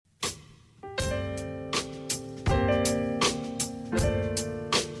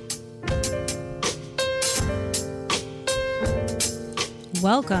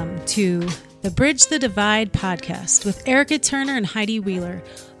Welcome to the Bridge the Divide podcast with Erica Turner and Heidi Wheeler,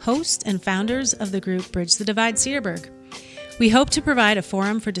 hosts and founders of the group Bridge the Divide Cedarburg. We hope to provide a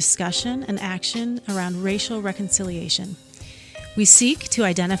forum for discussion and action around racial reconciliation. We seek to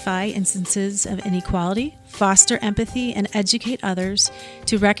identify instances of inequality, foster empathy, and educate others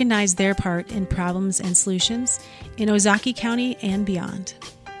to recognize their part in problems and solutions in Ozaukee County and beyond.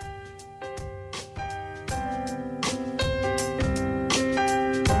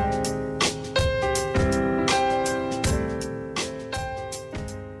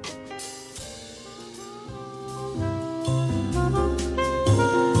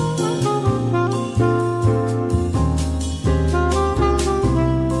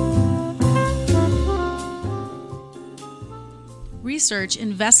 Research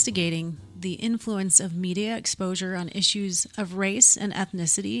investigating the influence of media exposure on issues of race and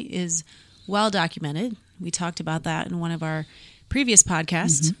ethnicity is well documented. We talked about that in one of our previous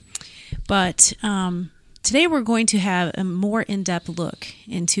podcasts. But today we're going to have a more in-depth look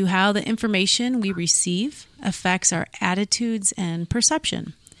into how the information we receive affects our attitudes and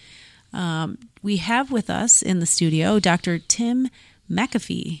perception. We have with us in the studio Dr. Tim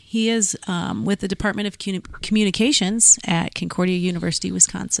McAfee. He is with the Department of Communications at Concordia University,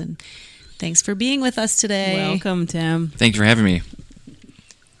 Wisconsin. Thanks for being with us today. Welcome, Tim. Thanks for having me.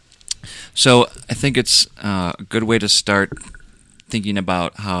 So I think it's a good way to start thinking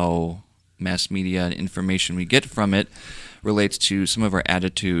about how mass media and information we get from it relates to some of our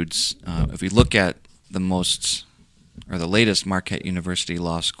attitudes. If we look at the latest Marquette University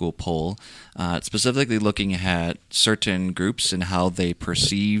Law School poll, specifically looking at certain groups and how they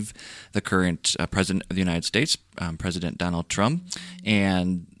perceive the current President of the United States, President Donald Trump.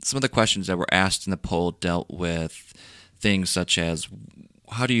 And some of the questions that were asked in the poll dealt with things such as,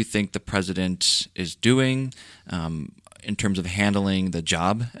 how do you think the president is doing in terms of handling the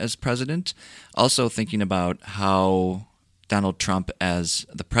job as president? Also thinking about how Donald Trump as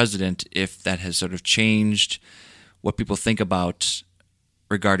the president, if that has sort of changed what people think about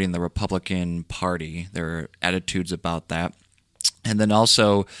regarding the Republican Party, their attitudes about that. And then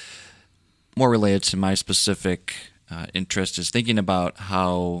also, more related to my specific interest, is thinking about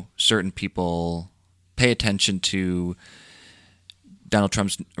how certain people pay attention to Donald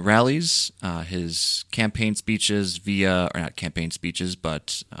Trump's rallies, his campaign speeches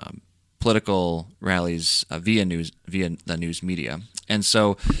political rallies via the news media. And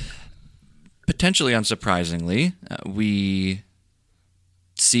so, potentially unsurprisingly, we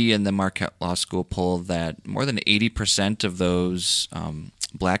see in the Marquette Law School poll that more than 80% of those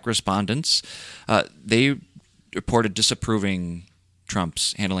black respondents, they reported disapproving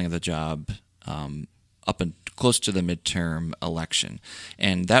Trump's handling of the job up and close to the midterm election.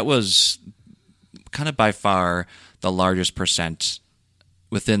 And that was kind of by far the largest percent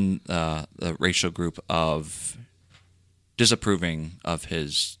within the racial group of disapproving of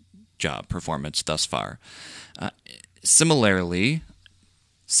his job performance thus far. Similarly,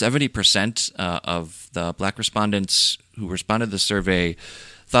 70% of the black respondents who responded to the survey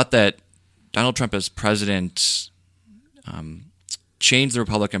thought that Donald Trump as president changed the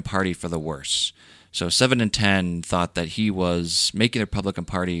Republican Party for the worse. So 7 in 10 thought that he was making the Republican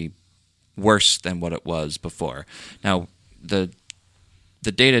Party worse than what it was before. Now, the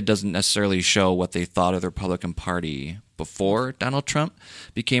data doesn't necessarily show what they thought of the Republican Party before Donald Trump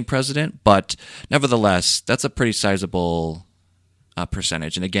became president, but nevertheless, that's a pretty sizable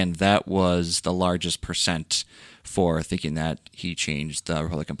percentage. And again, that was the largest percent for thinking that he changed the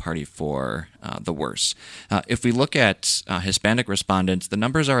Republican Party for the worse. If we look at Hispanic respondents, the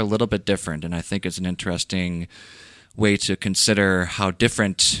numbers are a little bit different, and I think it's an interesting way to consider how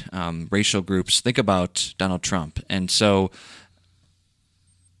different racial groups think about Donald Trump. And so,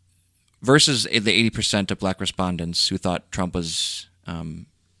 versus the 80% of black respondents who thought Trump was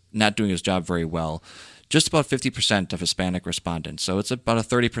not doing his job very well, just about 50% of Hispanic respondents. So it's about a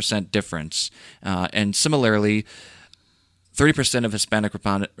 30% difference. And similarly, 30% of Hispanic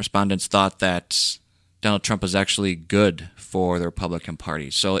respondents thought that Donald Trump was actually good for the Republican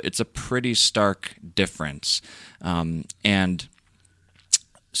Party. So it's a pretty stark difference. And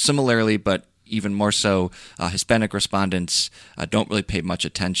similarly, but even more so, Hispanic respondents don't really pay much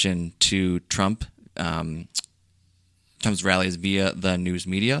attention to Trump's rallies via the news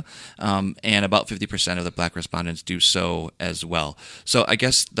media, and about 50% of the black respondents do so as well. So I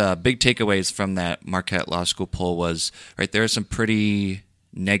guess the big takeaways from that Marquette Law School poll was, right, there are some pretty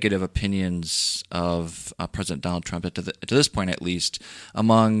negative opinions of President Donald Trump, to this point at least,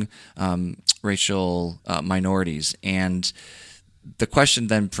 among racial minorities. And the question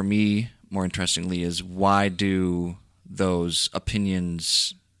then for me, more interestingly, is why do those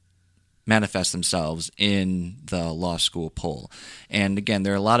opinions manifest themselves in the law school poll. And again,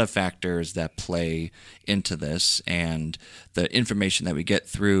 there are a lot of factors that play into this, and the information that we get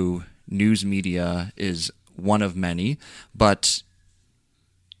through news media is one of many, but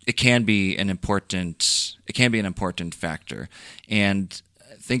it can be an important factor. And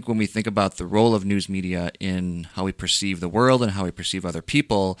I think when we think about the role of news media in how we perceive the world and how we perceive other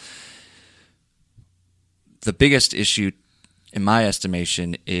people, the biggest issue, in my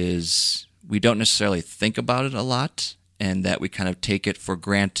estimation, is we don't necessarily think about it a lot, and that we kind of take it for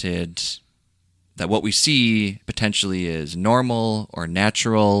granted that what we see potentially is normal or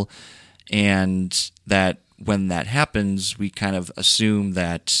natural, and that when that happens, we kind of assume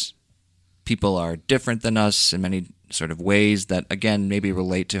that people are different than us in many sort of ways that, again, maybe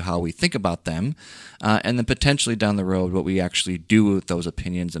relate to how we think about them, and then potentially down the road what we actually do with those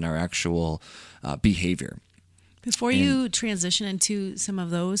opinions and our actual behavior. Before you transition into some of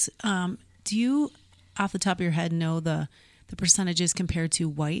those, do you, off the top of your head, know the percentages compared to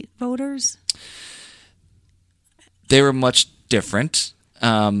white voters? They were much different.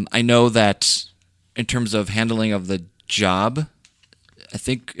 I know that in terms of handling of the job, I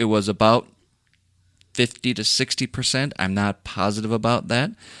think it was about 50 to 60%. I'm not positive about that,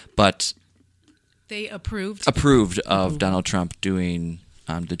 but they approved of Donald Trump doing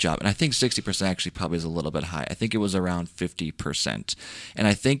the job. And I think 60% actually probably is a little bit high. I think it was around 50%. And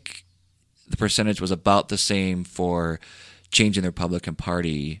I think the percentage was about the same for changing the Republican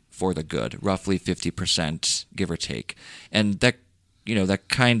Party for the good, roughly 50%, give or take. And that, that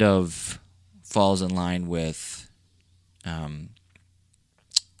kind of falls in line with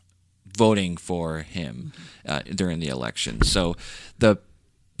voting for him during the election. So the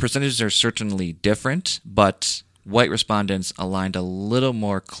percentages are certainly different, but white respondents aligned a little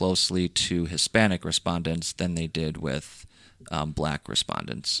more closely to Hispanic respondents than they did with black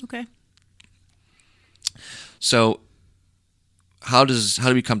respondents. Okay. So how do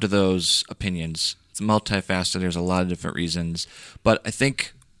we come to those opinions? It's multifaceted. There's a lot of different reasons, but I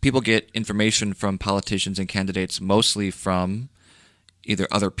think people get information from politicians and candidates mostly from either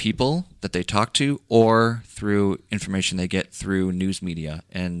other people that they talk to or through information they get through news media.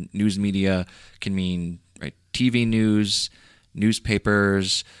 And news media can mean TV news,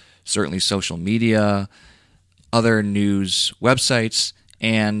 newspapers, certainly social media, other news websites,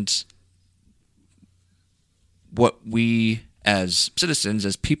 and what we as citizens,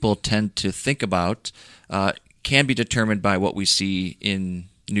 as people, tend to think about can be determined by what we see in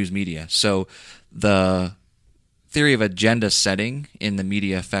news media. So the theory of agenda setting in the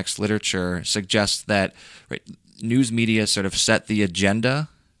media effects literature suggests that news media sort of set the agenda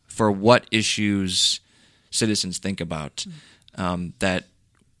for what issues citizens think about, that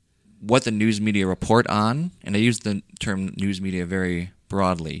what the news media report on, and I use the term news media very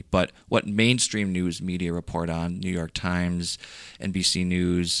broadly, but what mainstream news media report on, New York Times, NBC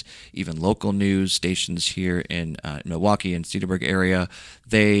News, even local news stations here in Milwaukee and Cedarburg area,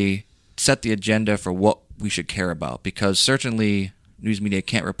 they set the agenda for what we should care about, because certainly news media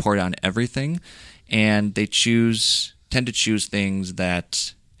can't report on everything, and they tend to choose things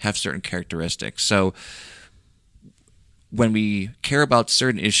that have certain characteristics. So when we care about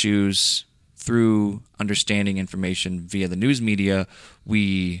certain issues through understanding information via the news media,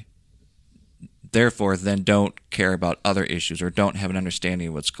 we therefore then don't care about other issues or don't have an understanding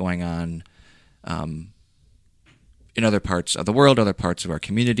of what's going on in other parts of the world, other parts of our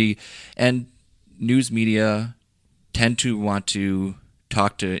community. And news media tend to want to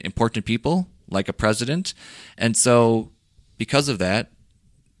talk to important people like a president. And so because of that,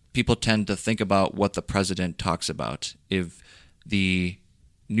 people tend to think about what the president talks about. If the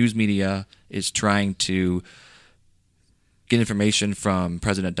news media is trying to get information from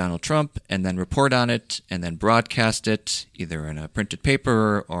President Donald Trump and then report on it and then broadcast it either in a printed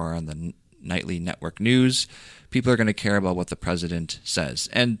paper or on the nightly network news, people are going to care about what the president says.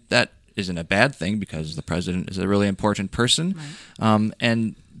 And that isn't a bad thing, because the president is a really important person. Right.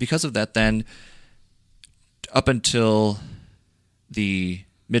 And because of that, then, up until the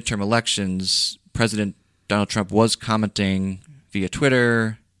midterm elections, President Donald Trump was commenting via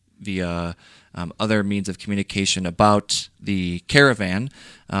Twitter, via other means of communication about the caravan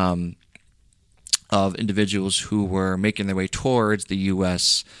of individuals who were making their way towards the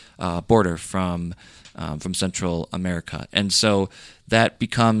U.S. Border from Central America. And so that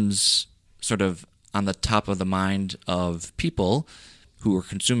becomes sort of on the top of the mind of people who are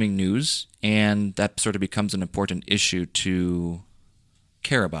consuming news, and that sort of becomes an important issue to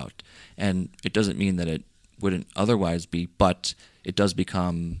care about. And it doesn't mean that it wouldn't otherwise be, but it does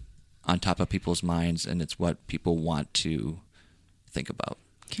become on top of people's minds, and it's what people want to think about.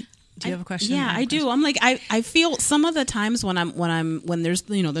 Do you have a question? Yeah, I do. I'm like, I feel some of the times when there's,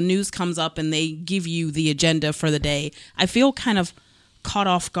 the news comes up and they give you the agenda for the day, I feel kind of caught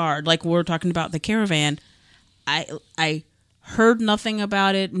off guard. Like we're talking about the caravan. I heard nothing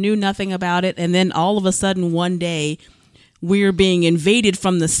about it, knew nothing about it. And then all of a sudden one day we're being invaded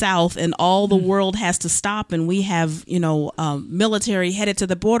from the south and all the world has to stop. And we have, military headed to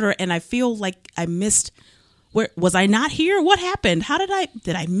the border. And I feel like I missed. Where was I not here? What happened? How did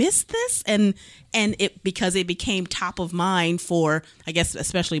I miss this? And it, because it became top of mind for, I guess,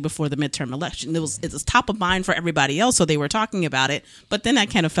 especially before the midterm election, it was top of mind for everybody else. So they were talking about it. But then I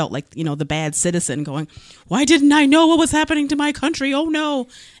kind of felt like, the bad citizen going, why didn't I know what was happening to my country? Oh no.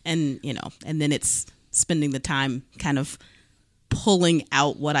 And, and then it's spending the time kind of pulling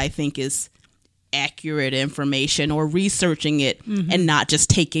out what I think is accurate information or researching it and not just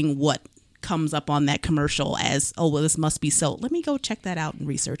taking what comes up on that commercial as, oh, well, this must be so. Let me go check that out and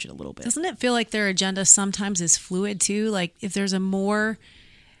research it a little bit. Doesn't it feel like their agenda sometimes is fluid too? Like if there's a more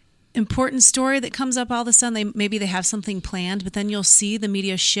important story that comes up all of a sudden, maybe they have something planned, but then you'll see the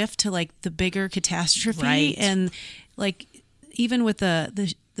media shift to like the bigger catastrophe. Right. And like even with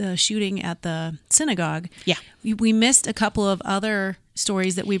the shooting at the synagogue, we missed a couple of other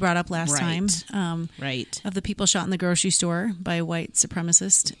stories that we brought up last time, of the people shot in the grocery store by a white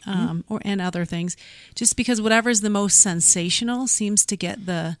supremacist, and other things, just because whatever's the most sensational seems to get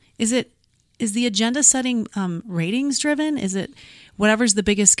is the agenda setting ratings driven? Is it whatever's the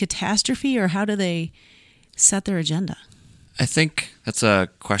biggest catastrophe, or how do they set their agenda? I think that's a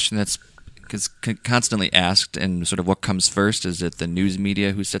question that's constantly asked, and sort of what comes first. Is it the news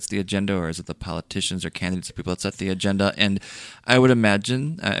media who sets the agenda, or is it the politicians or candidates or people that set the agenda? And I would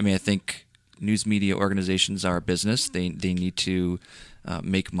imagine, I think news media organizations are a business. They need to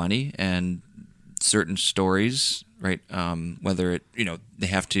make money, and certain stories, right, whether it, they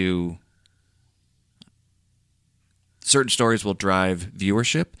have to, certain stories will drive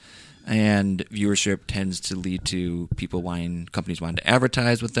viewership. And viewership tends to lead to companies wanting to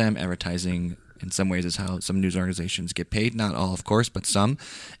advertise with them. Advertising, in some ways, is how some news organizations get paid. Not all, of course, but some.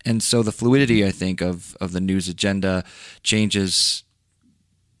 And so the fluidity, I think, of the news agenda changes,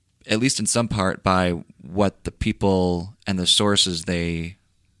 at least in some part, by what the people and the sources they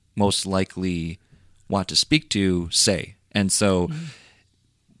most likely want to speak to say. And so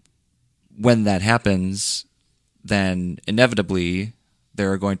when that happens, then inevitably there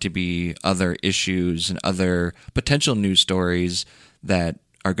are going to be other issues and other potential news stories that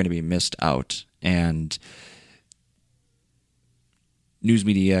are going to be missed out. And news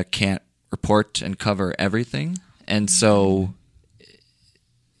media can't report and cover everything. And so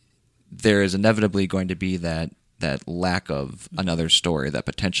there is inevitably going to be that lack of another story that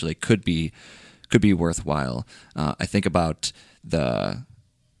potentially could be worthwhile. I think about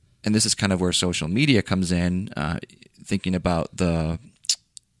and this is kind of where social media comes in, thinking about the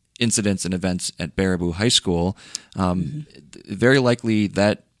incidents and events at Baraboo High School. Very likely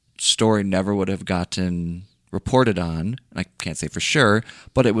that story never would have gotten reported on. I can't say for sure,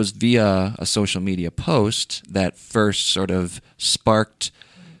 but it was via a social media post that first sort of sparked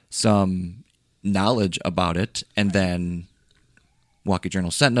some knowledge about it, and then Milwaukee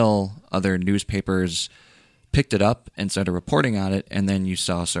Journal-Sentinel, other newspapers picked it up and started reporting on it, and then you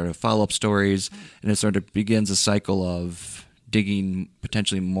saw sort of follow-up stories, and it sort of begins a cycle of digging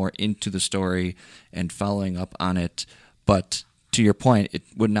potentially more into the story and following up on it. But to your point, it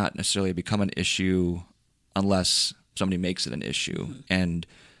would not necessarily become an issue unless somebody makes it an issue. And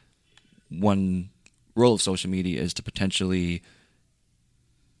one role of social media is to potentially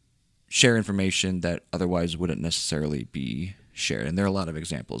share information that otherwise wouldn't necessarily be shared. And there are a lot of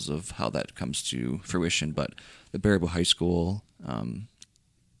examples of how that comes to fruition. But the Baraboo High School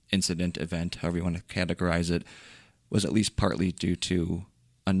incident, event, however you want to categorize it, was at least partly due to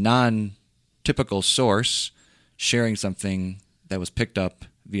a non-typical source sharing something that was picked up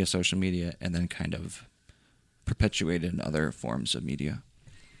via social media and then kind of perpetuated in other forms of media.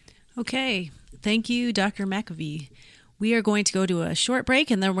 Okay. Thank you, Dr. McAvee. We are going to go to a short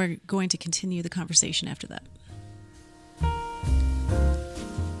break, and then we're going to continue the conversation after that.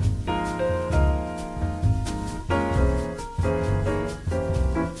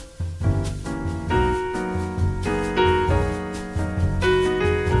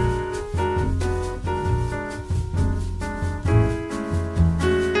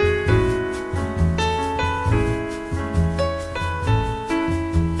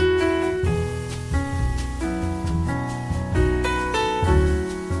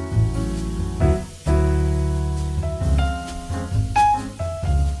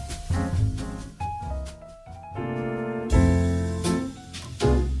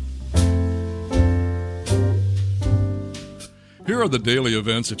 Here are the daily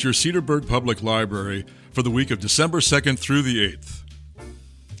events at your Cedarburg Public Library for the week of December 2nd through the 8th.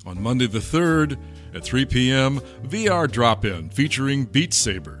 On Monday the 3rd at 3 p.m., VR Drop-In featuring Beat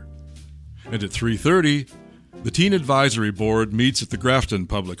Saber. And at 3:30, the Teen Advisory Board meets at the Grafton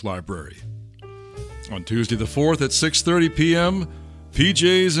Public Library. On Tuesday the 4th at 6:30 p.m.,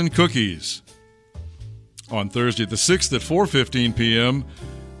 PJs and Cookies. On Thursday the 6th at 4:15 p.m.,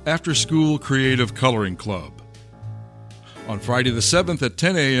 After School Creative Coloring Club. On Friday the 7th at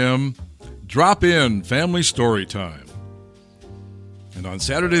 10 a.m., Drop-In Family Story Time. And on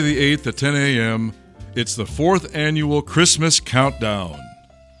Saturday the 8th at 10 a.m., it's the 4th Annual Christmas Countdown.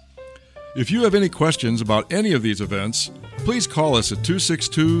 If you have any questions about any of these events, please call us at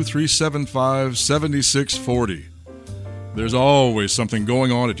 262-375-7640. There's always something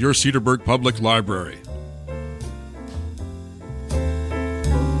going on at your Cedarburg Public Library.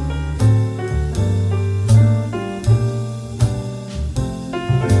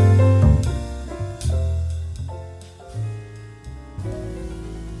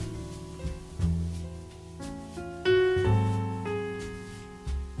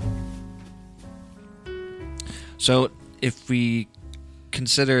 So if we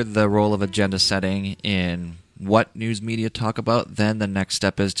consider the role of agenda setting in what news media talk about, then the next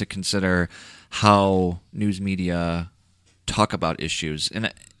step is to consider how news media talk about issues.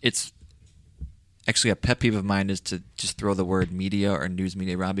 And it's actually a pet peeve of mine is to just throw the word media or news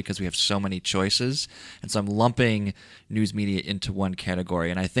media around because we have so many choices. And so I'm lumping news media into one category.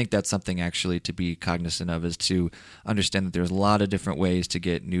 And I think that's something actually to be cognizant of, is to understand that there's a lot of different ways to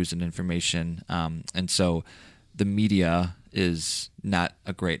get news and information. And so the media is not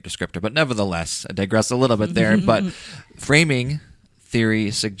a great descriptor, but nevertheless, I digress a little bit there. But framing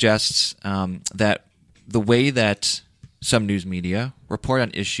theory suggests that the way that some news media report on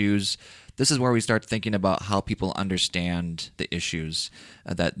issues, this is where we start thinking about how people understand the issues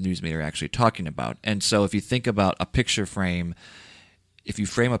that news media are actually talking about. And so if you think about a picture frame, if you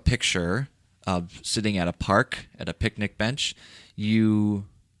frame a picture of sitting at a park, at a picnic bench, you,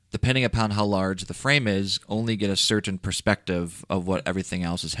 depending upon how large the frame is, only get a certain perspective of what everything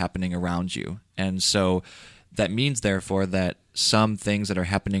else is happening around you. And so that means, therefore, that some things that are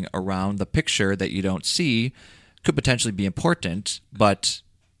happening around the picture that you don't see could potentially be important, but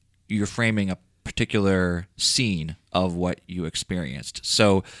you're framing a particular scene of what you experienced.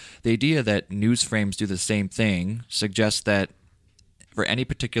 So the idea that news frames do the same thing suggests that for any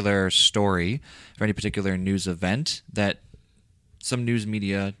particular story, for any particular news event, that some news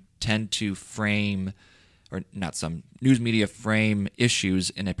media tend to frame, or not some, news media frame issues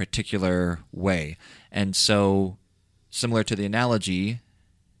in a particular way. And so, similar to the analogy,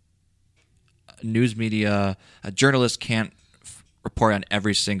 news media, a journalist can't report on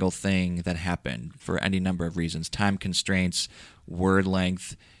every single thing that happened for any number of reasons. Time constraints, word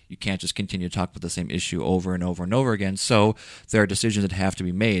length. You can't just continue to talk about the same issue over and over and over again. So there are decisions that have to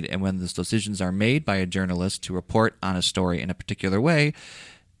be made. And when those decisions are made by a journalist to report on a story in a particular way,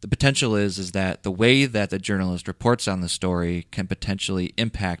 the potential is that the way that the journalist reports on the story can potentially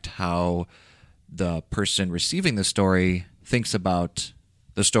impact how the person receiving the story thinks about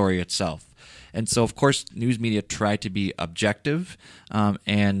the story itself. And so, of course, news media try to be objective,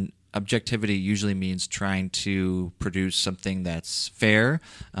 and objectivity usually means trying to produce something that's fair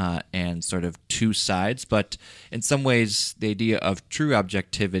and sort of two sides. But in some ways, the idea of true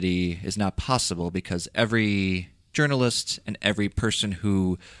objectivity is not possible because every journalist and every person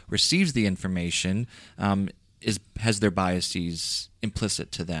who receives the information has their biases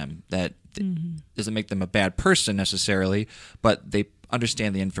implicit to them. That doesn't make them a bad person necessarily, but they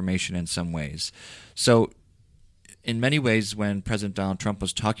understand the information in some ways. So in many ways, when President Donald Trump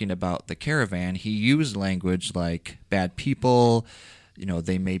was talking about the caravan, he used language like bad people,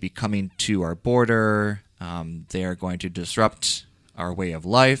 they may be coming to our border, they are going to disrupt our way of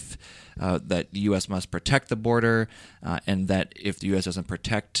life, that the U.S. must protect the border, and that if the U.S. doesn't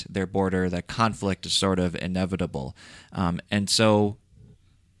protect their border, that conflict is sort of inevitable. And so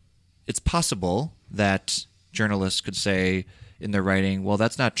it's possible that journalists could say in their writing, well,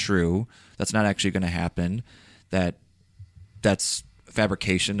 that's not true, that's not actually going to happen, that's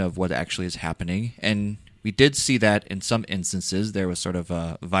fabrication of what actually is happening. And we did see that in some instances. There was sort of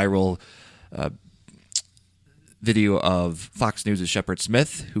a viral video of Fox News' Shepard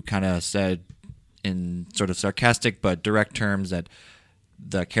Smith, who kind of said in sort of sarcastic but direct terms that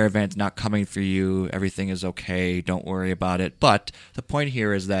the caravan's not coming for you, everything is okay, don't worry about it. But the point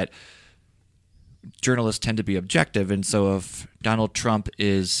here is that journalists tend to be objective, and so if Donald Trump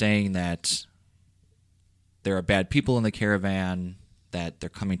is saying that there are bad people in the caravan, that they're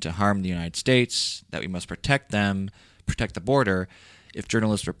coming to harm the United States, that we must protect them, protect the border, if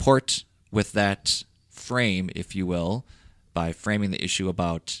journalists report with that frame, if you will, by framing the issue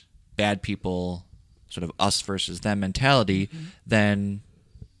about bad people, sort of us versus them mentality, then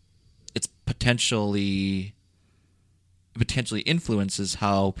it's potentially influences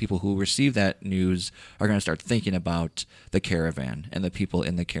how people who receive that news are going to start thinking about the caravan and the people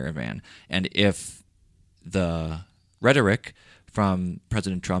in the caravan. And if the rhetoric from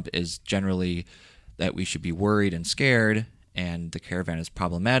President Trump is generally that we should be worried and scared and the caravan is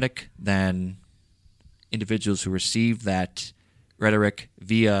problematic, then individuals who receive that rhetoric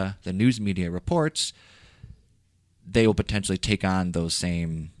via the news media reports, they will potentially take on those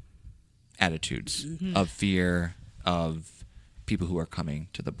same attitudes of fear of people who are coming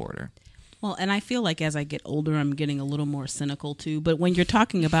to the border. Well, and I feel like as I get older, I'm getting a little more cynical too. But when you're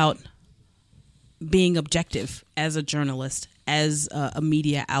talking about being objective as a journalist, as a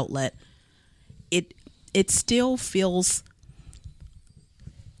media outlet, it still feels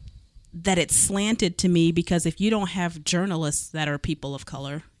that it's slanted to me, because if you don't have journalists that are people of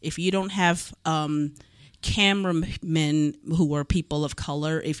color, if you don't have cameramen who are people of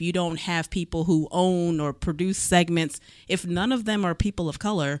color, if you don't have people who own or produce segments, if none of them are people of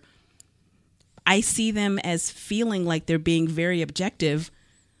color, I see them as feeling like they're being very objective,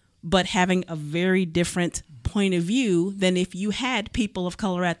 but having a very different point of view than if you had people of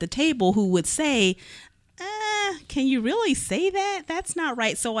color at the table who would say, can you really say that? That's not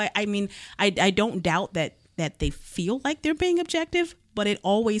right. So I mean, I don't doubt that they feel like they're being objective, but it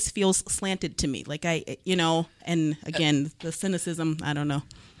always feels slanted to me. Like and again, the cynicism, I don't know.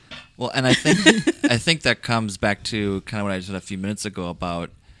 Well, and I think that comes back to kind of what I said a few minutes ago about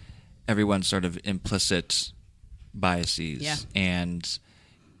everyone's sort of implicit biases. Yeah. And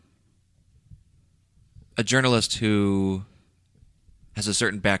a journalist who has a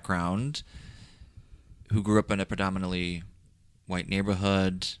certain background, who grew up in a predominantly white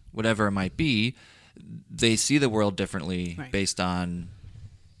neighborhood, whatever it might be, they see the world differently based on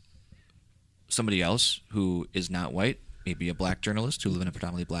somebody else who is not white, maybe a black journalist who live in a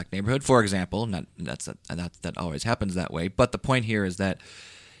predominantly black neighborhood, for example. That always happens that way. But the point here is that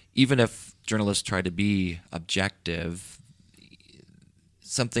even if journalists try to be objective,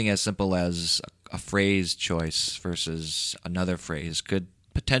 something as simple as a phrase choice versus another phrase could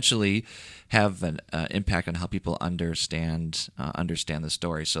potentially have an impact on how people understand the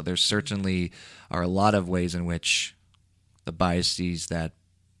story. So there certainly are a lot of ways in which the biases that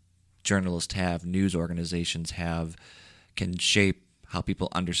journalists have, news organizations have, can shape how people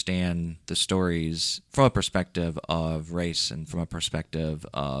understand the stories from a perspective of race and from a perspective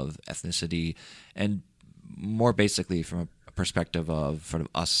of ethnicity, and more basically from a perspective of sort of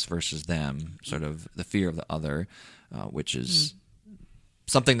us versus them, sort of the fear of the other, which is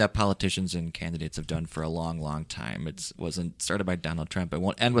something that politicians and candidates have done for a long, long time. It wasn't started by Donald Trump. It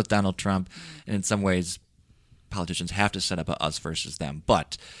won't end with Donald Trump. And in some ways, politicians have to set up a us versus them.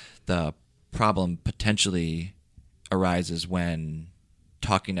 But the problem potentially arises when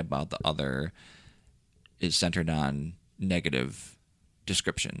talking about the other is centered on negative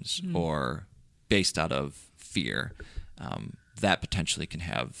descriptions or based out of fear. That potentially can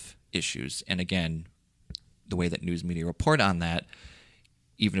have issues. And again, the way that news media report on that,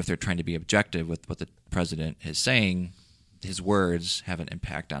 even if they're trying to be objective with what the president is saying, his words have an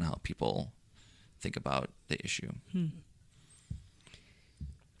impact on how people think about the issue.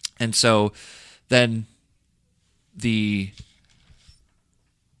 And so then the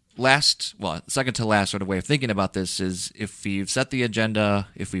second to last sort of way of thinking about this is, if we've set the agenda,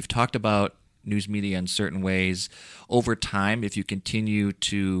 if we've talked about news media in certain ways, over time, if you continue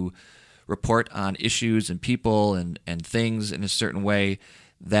to report on issues and people and things in a certain way,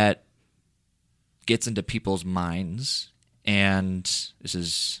 that gets into people's minds, and this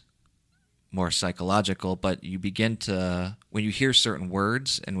is more psychological, but you begin to, when you hear certain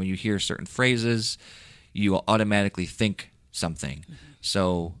words and when you hear certain phrases, you will automatically think something.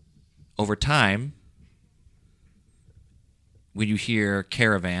 So over time, when you hear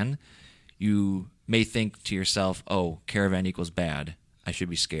caravan, you may think to yourself, oh, caravan equals bad, I should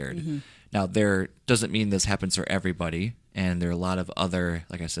be scared. Now, there doesn't mean this happens for everybody, and there are a lot of other,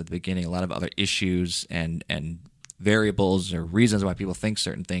 like I said at the beginning, a lot of other issues and variables or reasons why people think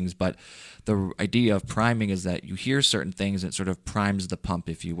certain things, but the idea of priming is that you hear certain things and it sort of primes the pump,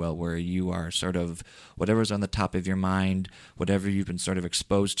 if you will, where you are sort of, whatever's on the top of your mind, whatever you've been sort of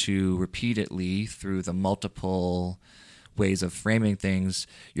exposed to repeatedly through the multiple ways of framing things,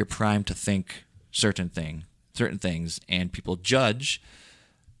 you're primed to think certain things, and people judge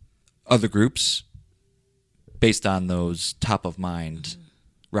other groups based on those top of mind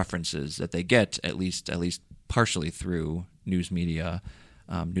references that they get, at least partially through news media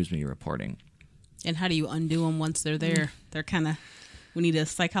reporting. And how do you undo them once they're there? They're kind of. We need a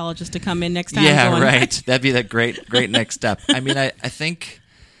psychologist to come in next time. Yeah, going, right. That'd be the great next step. I mean, I think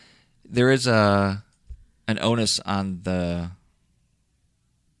there is an onus on the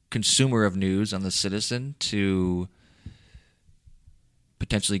consumer of news, on the citizen, to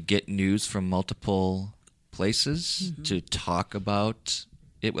potentially get news from multiple places, to talk about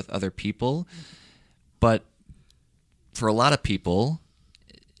it with other people. But for a lot of people,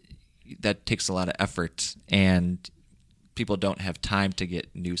 that takes a lot of effort, and people don't have time to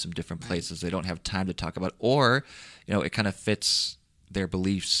get news from different places. They don't have time to talk about, or it kind of fits their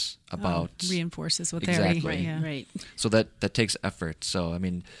beliefs about reinforces what exactly. they already. Yeah. Right. So that takes effort. So I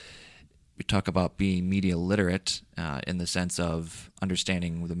mean, we talk about being media literate in the sense of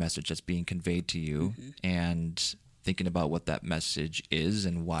understanding the message that's being conveyed to you and thinking about what that message is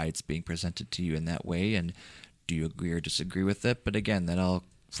and why it's being presented to you in that way, and do you agree or disagree with it. But again,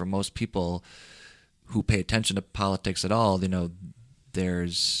 for most people who pay attention to politics at all,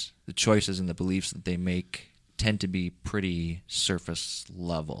 there's the choices and the beliefs that they make tend to be pretty surface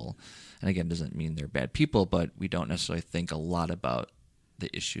level. And again, it doesn't mean they're bad people, but we don't necessarily think a lot about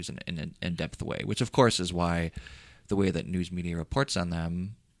the issues in an in-depth way, which of course is why the way that news media reports on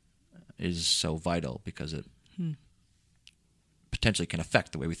them is so vital, because it potentially can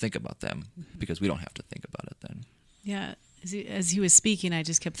affect the way we think about them, because we don't have to think about it then. Yeah. As he was speaking, I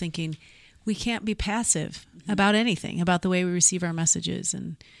just kept thinking, we can't be passive about anything, about the way we receive our messages.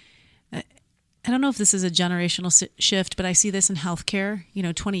 And I don't know if this is a generational shift, but I see this in healthcare.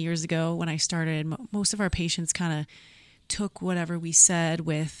 20 years ago when I started, most of our patients kind of took whatever we said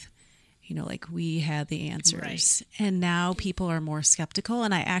with, like we had the answers. Right. And now people are more skeptical.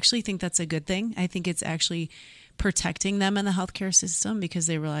 And I actually think that's a good thing. I think it's actually protecting them in the healthcare system, because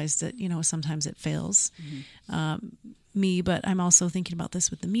they realize that, sometimes it fails. But I'm also thinking about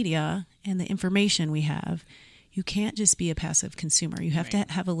this with the media and the information we have. You can't just be a passive consumer. You have to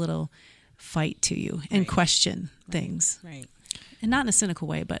have a little fight to you and question things. Right. And not in a cynical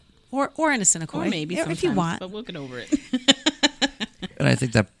way, but or in a cynical way. Maybe if you want. But we'll get over it. And I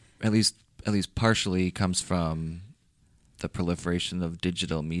think that at least partially comes from the proliferation of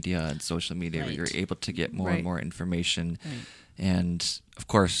digital media and social media, where you're able to get more and more information. Right. And of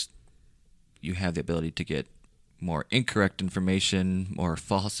course, you have the ability to get more incorrect information, more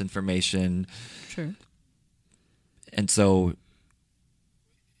false information. Sure. And so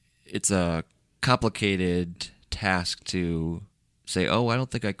it's a complicated task to say, oh, I don't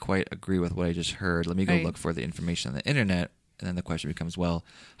think I quite agree with what I just heard. Let me go look for the information on the internet. And then the question becomes, well,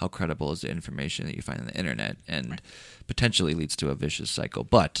 how credible is the information that you find on the internet? And potentially leads to a vicious cycle.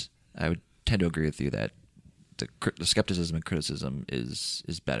 But I would tend to agree with you that the skepticism and criticism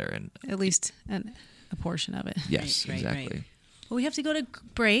is better. And at least a portion of it. Yes, exactly. Right. Well, we have to go to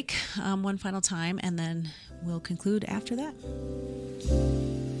break one final time, and then we'll conclude after that.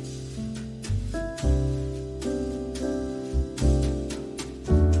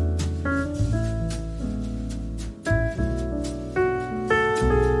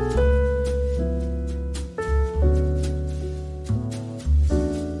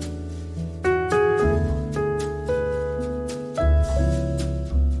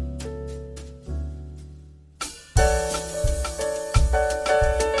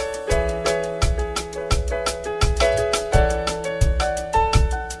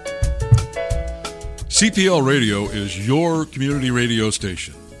 CPL Radio is your community radio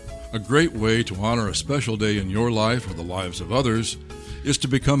station. A great way to honor a special day in your life or the lives of others is to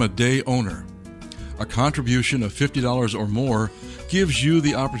become a day owner. A contribution of $50 or more gives you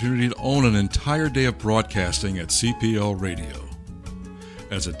the opportunity to own an entire day of broadcasting at CPL Radio.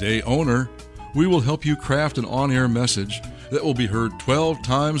 As a day owner, we will help you craft an on-air message that will be heard 12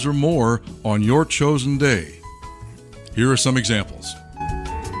 times or more on your chosen day. Here are some examples.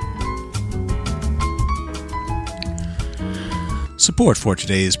 Support for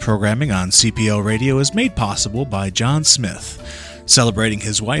today's programming on CPL Radio is made possible by John Smith, celebrating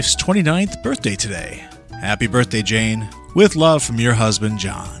his wife's 29th birthday today. Happy birthday, Jane. With love from your husband,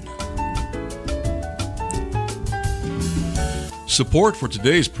 John. Support for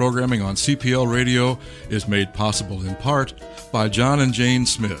today's programming on CPL Radio is made possible in part by John and Jane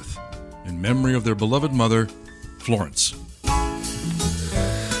Smith, in memory of their beloved mother, Florence.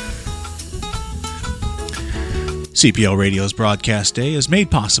 CPL Radio's broadcast day is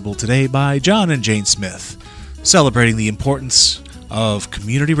made possible today by John and Jane Smith, celebrating the importance of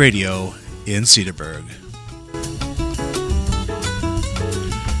community radio in Cedarburg.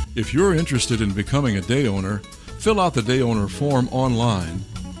 If you're interested in becoming a day owner, fill out the day owner form online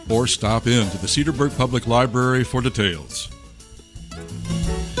or stop in to the Cedarburg Public Library for details.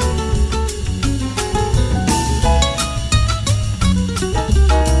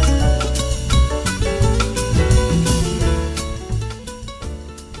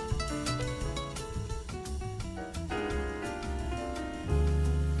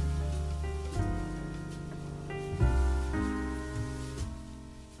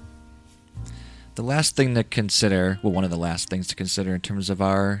 The last thing to consider, well, one of the last things to consider in terms of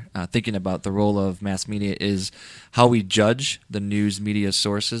our thinking about the role of mass media is how we judge the news media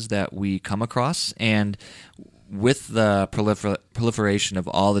sources that we come across. And with the proliferation of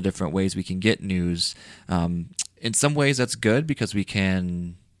all the different ways we can get news, in some ways that's good because we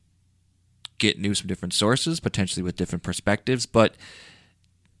can get news from different sources, potentially with different perspectives. But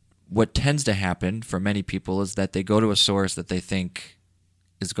what tends to happen for many people is that they go to a source that they think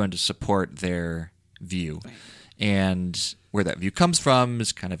is going to support their view. Right. And where that view comes from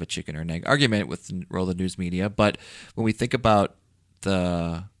is kind of a chicken or an egg argument with the role of the news media. But when we think about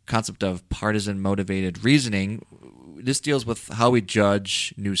the concept of partisan motivated reasoning, this deals with how we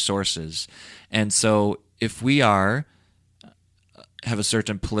judge news sources. And so if we have a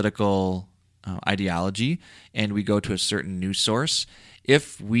certain political ideology and we go to a certain news source,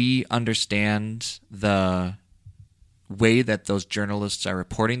 if we understand the way that those journalists are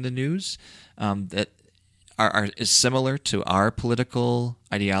reporting the news that is similar to our political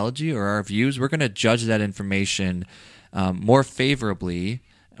ideology or our views, we're going to judge that information more favorably.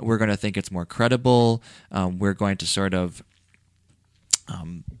 We're going to think it's more credible. We're going to sort of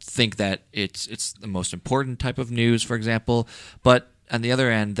think that it's the most important type of news, for example. But on the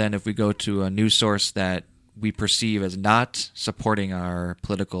other end, then if we go to a news source that we perceive as not supporting our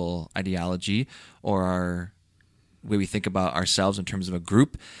political ideology or our way we think about ourselves in terms of a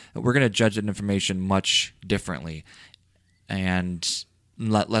group, we're going to judge that information much differently and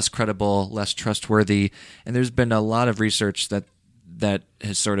less credible, less trustworthy. And there's been a lot of research that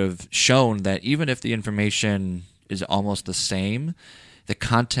has sort of shown that even if the information is almost the same, the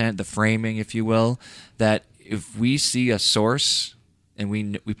content, the framing, if you will, that if we see a source and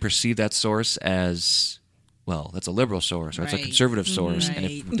we perceive that source as, well, that's a liberal source or it's a conservative source. Right. And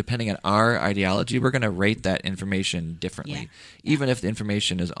if depending on our ideology, we're going to rate that information differently, even if the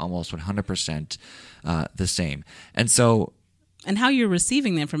information is almost 100% the same. And so, and how you're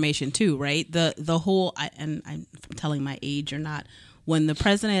receiving the information too, right? The whole, and I'm telling my age or not, when the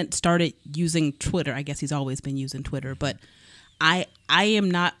president started using Twitter, I guess he's always been using Twitter, but I am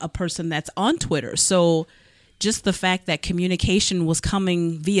not a person that's on Twitter, so just the fact that communication was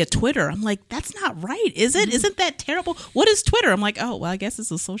coming via Twitter, I'm like, that's not right, is it? Isn't that terrible? What is Twitter? I'm like, oh, well, I guess it's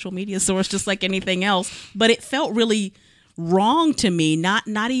a social media source just like anything else. But it felt really wrong to me, not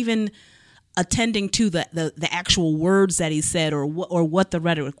even attending to the actual words that he said or what the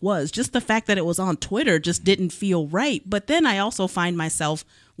rhetoric was. Just the fact that it was on Twitter just didn't feel right. But then I also find myself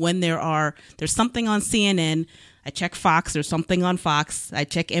when there's something on CNN, I check Fox, there's something on Fox, I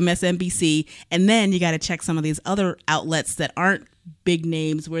check MSNBC, and then you got to check some of these other outlets that aren't big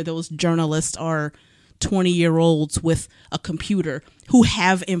names where those journalists are 20-year-olds with a computer who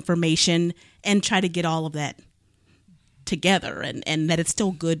have information and try to get all of that together and that it's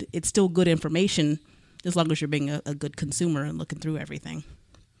still good information as long as you're being a good consumer and looking through everything.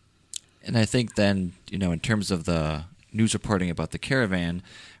 And I think then, in terms of the news reporting about the caravan,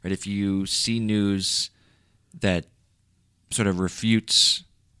 right, if you see news that sort of refutes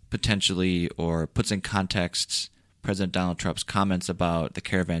potentially or puts in context President Donald Trump's comments about the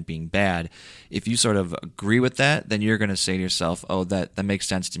caravan being bad, if you sort of agree with that, then you're going to say to yourself, oh, that makes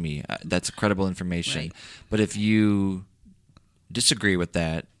sense to me. That's credible information. Right. But if you disagree with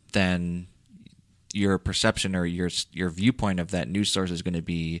that, then your perception or your viewpoint of that news source is going to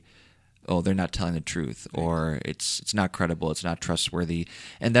be, oh, they're not telling the truth, or it's not credible, it's not trustworthy.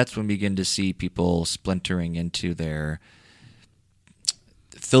 And that's when we begin to see people splintering into their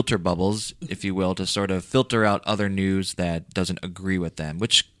filter bubbles, if you will, to sort of filter out other news that doesn't agree with them,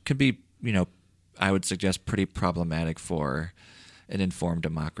 which can be, I would suggest pretty problematic for an informed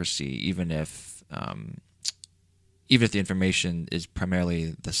democracy, even if the information is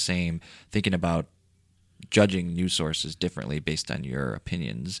primarily the same. Thinking about judging news sources differently based on your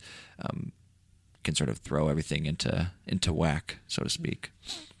opinions can sort of throw everything into whack, so to speak.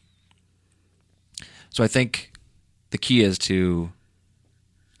 So I think the key is to,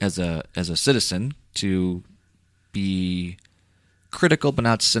 as a citizen, to be critical but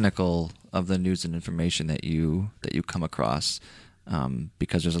not cynical of the news and information that you come across,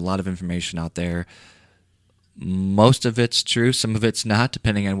 because there's a lot of information out there, most of it's true, some of it's not,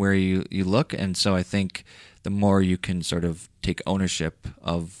 depending on where you look. And so I think the more you can sort of take ownership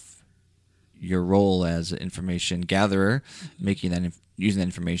of your role as an information gatherer, using that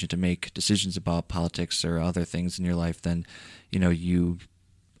information to make decisions about politics or other things in your life, then you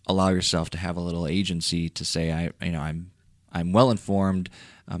allow yourself to have a little agency to say, I'm well informed,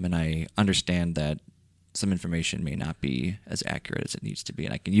 and I understand that some information may not be as accurate as it needs to be,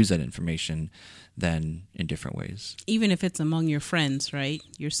 and I can use that information then in different ways. Even if it's among your friends, right?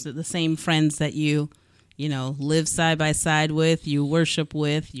 You're the same friends that you live side by side with, you worship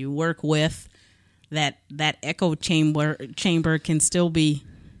with, you work with. That echo chamber can still be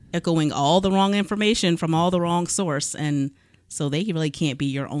echoing all the wrong information from all the wrong source, and so they really can't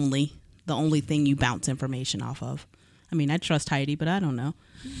be the only thing you bounce information off of. I mean, I trust Heidi, but I don't know.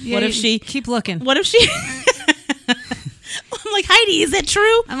 Yeah, what if she keep looking? What if she? I'm like, Heidi, is it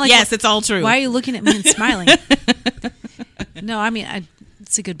true? I'm like, yes, it's all true. Why are you looking at me and smiling? No, I mean,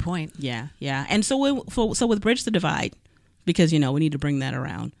 it's a good point. Yeah. And so with Bridge the Divide, because we need to bring that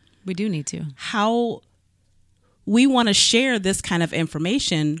around. We do need to. How we want to share this kind of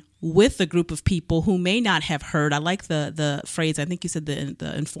information with a group of people who may not have heard. I like the phrase, I think you said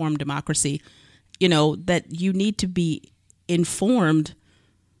the informed democracy, that you need to be informed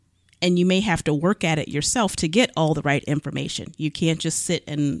and you may have to work at it yourself to get all the right information. You can't just sit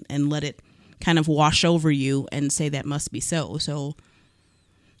and let it kind of wash over you and say that must be so. So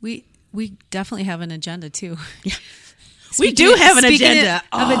we definitely have an agenda too. Yeah. We do have an agenda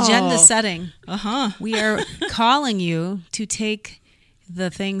of agenda setting. Uh-huh. We are calling you to take the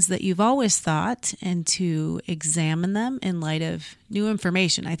things that you've always thought and to examine them in light of new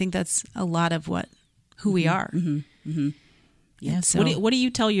information. I think that's a lot of who we are. Mm-hmm. Mm-hmm. Yeah. So, what do you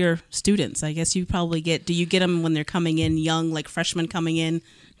tell your students? I guess you probably do you get them when they're coming in young, like freshmen coming in?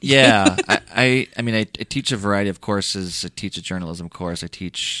 Yeah, I teach a variety of courses. I teach a journalism course. I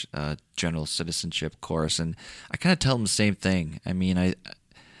teach a general citizenship course, and I kind of tell them the same thing. I mean, I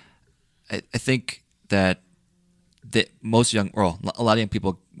think that a lot of young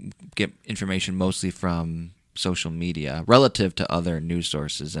people get information mostly from social media relative to other news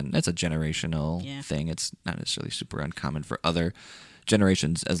sources, and that's a generational thing. It's not necessarily super uncommon for other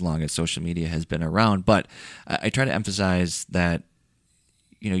generations as long as social media has been around. But I try to emphasize that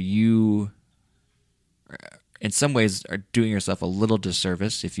you in some ways are doing yourself a little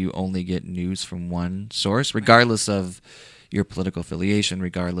disservice if you only get news from one source, regardless of your political affiliation,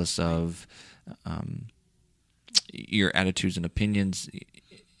 regardless of your attitudes and opinions.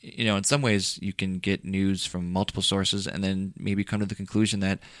 In some ways you can get news from multiple sources and then maybe come to the conclusion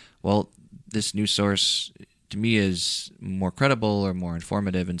that, well, this news source to me is more credible or more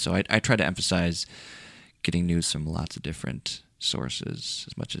informative. And so I try to emphasize getting news from lots of different sources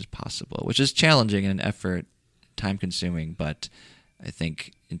as much as possible, which is challenging and an effort, time consuming, but I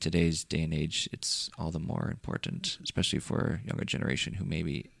think in today's day and age it's all the more important, especially for a younger generation who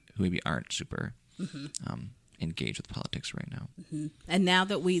maybe aren't super engaged with politics right now. Mm-hmm. And now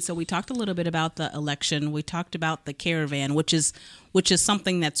that we talked a little bit about the election, we talked about the caravan, which is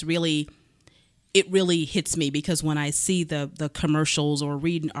something that's really hits me, because when I see the commercials or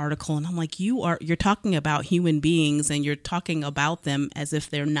read an article and I'm like, you're talking about human beings and you're talking about them as if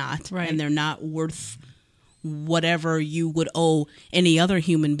they're not, right, and they're not worth whatever you would owe any other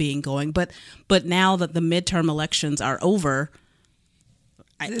human being going. But now that the midterm elections are over,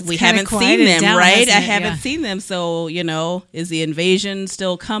 we haven't seen them, down, right? I haven't seen them. So, is the invasion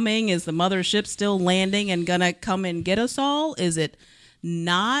still coming? Is the mothership still landing and gonna come and get us all? Is it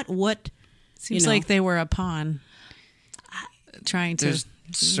not? What? Seems like they were a pawn trying to... There's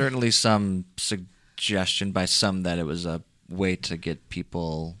certainly some suggestion by some that it was a way to get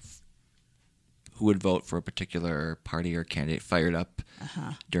people who would vote for a particular party or candidate fired up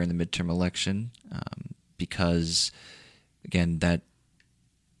during the midterm election, because, again, that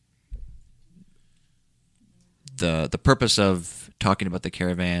the purpose of talking about the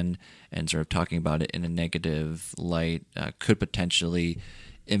caravan and sort of talking about it in a negative light could potentially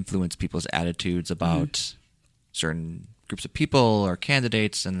influence people's attitudes about certain groups of people or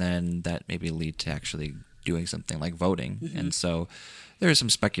candidates, and then that maybe lead to actually doing something like voting. And so there is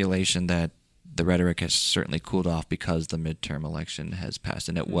some speculation that the rhetoric has certainly cooled off because the midterm election has passed,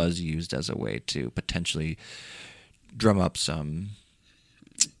 and it was used as a way to potentially drum up some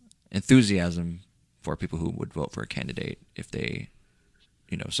enthusiasm for people who would vote for a candidate if they,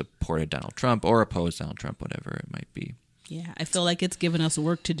 supported Donald Trump or opposed Donald Trump, whatever it might be. Yeah, I feel like it's given us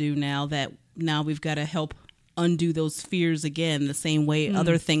work to do now we've got to help undo those fears again, the same way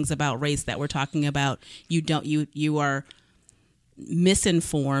other things about race that we're talking about. You are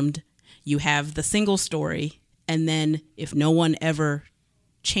misinformed. You have the single story And then if no one ever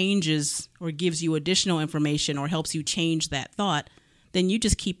changes or gives you additional information or helps you change that thought, then you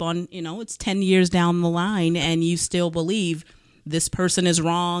just keep on, it's 10 years down the line and you still believe this person is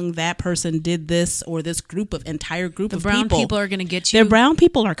wrong, that person did this, or this entire group of brown people are going to get you. The brown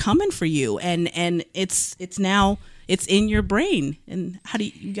people are coming for you, and it's now it's in your brain, and how do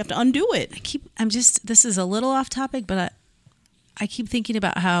you have to undo it? This is a little off topic, but I keep thinking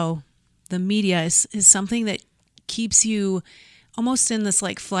about how the media is something that keeps you almost in this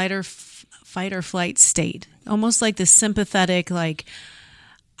like fight or flight state, almost like this sympathetic, like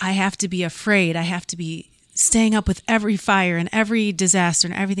I have to be afraid, I have to be staying up with every fire and every disaster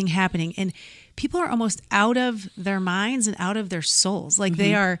and everything happening. And people are almost out of their minds and out of their souls. Like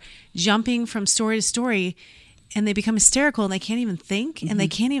they are jumping from story to story and they become hysterical and they can't even think. And they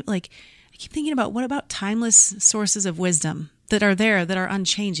can't even, I keep thinking about, what about timeless sources of wisdom that are there, that are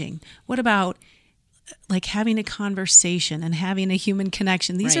unchanging? What about like having a conversation and having a human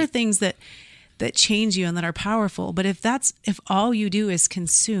connection? These are things that change you and that are powerful. But if all you do is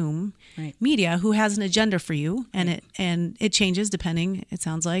consume media who has an agenda for you, and it changes depending, it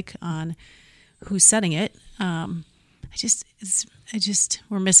sounds like, on who's setting it. We're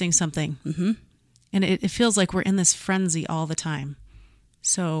missing something. Mm-hmm. And it feels like we're in this frenzy all the time.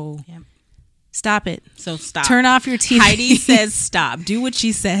 So stop it. So stop. Turn off your TV. Heidi says stop. Do what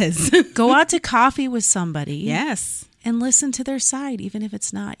she says. Go out to coffee with somebody. Yes. And listen to their side, even if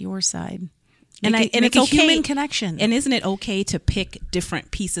it's not your side. And it's a human connection. And isn't it okay to pick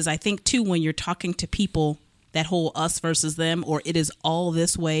different pieces? I think, too, when you're talking to people, that whole us versus them, or it is all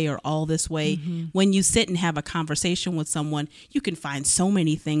this way or all this way, when you sit and have a conversation with someone, you can find so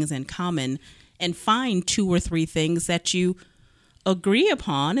many things in common and find 2 or 3 things that you agree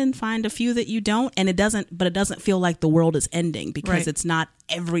upon and find a few that you don't. And it doesn't feel like the world is ending, because it's not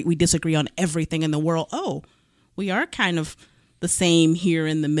we disagree on everything in the world. Oh, we are kind of the same here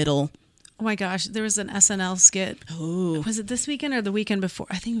in the middle. Oh my gosh, there was an SNL skit. Oh. Was it this weekend or the weekend before?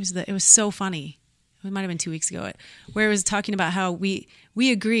 I think it was so funny. It might have been 2 weeks ago, where it was talking about how we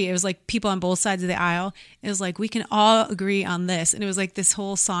agree. It was like people on both sides of the aisle. It was like, we can all agree on this. And it was like this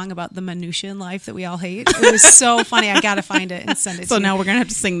whole song about the minutiae in life that we all hate. It was so funny. I got to find it and send it to you. So now we're going to have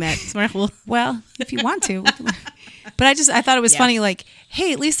to sing that. Well, if you want to. But I thought it was funny, like,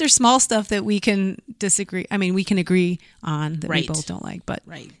 hey, at least there's small stuff that we can disagree. I mean, we can agree on that we both don't like. But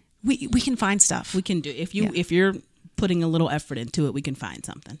we can find stuff. We can do. If you're putting a little effort into it, we can find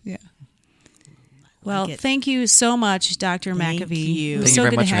something. Yeah. Well, thank you so much, Dr. McAfee. Thank you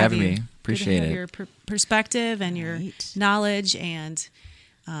very much for having me. Appreciate it. Your perspective and your knowledge, and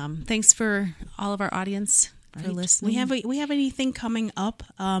thanks for all of our audience for listening. We have anything coming up?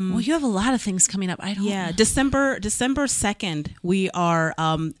 Well, you have a lot of things coming up. I don't know. December 2nd, we are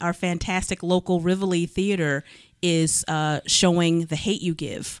our fantastic local Rivoli Theater is showing The Hate U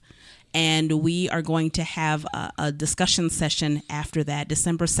Give. And we are going to have a discussion session after that.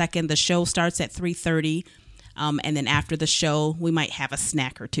 December 2nd, the show starts at 3:30. And then after the show, we might have a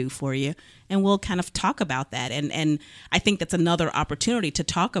snack or two for you. And we'll kind of talk about that. And I think that's another opportunity to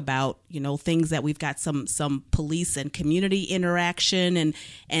talk about, things that we've got some police and community interaction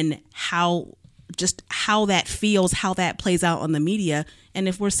and how that feels, how that plays out on the media. And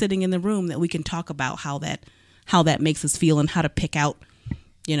if we're sitting in the room, that we can talk about how that makes us feel and how to pick out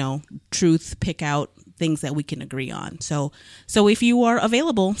truth, pick out things that we can agree on. So if you are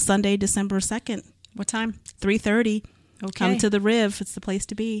available, Sunday, December 2nd. What time? 3:30. Okay. Come to the Riv. It's the place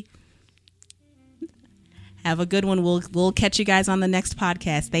to be. Have a good one. We'll catch you guys on the next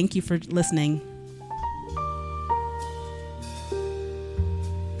podcast. Thank you for listening.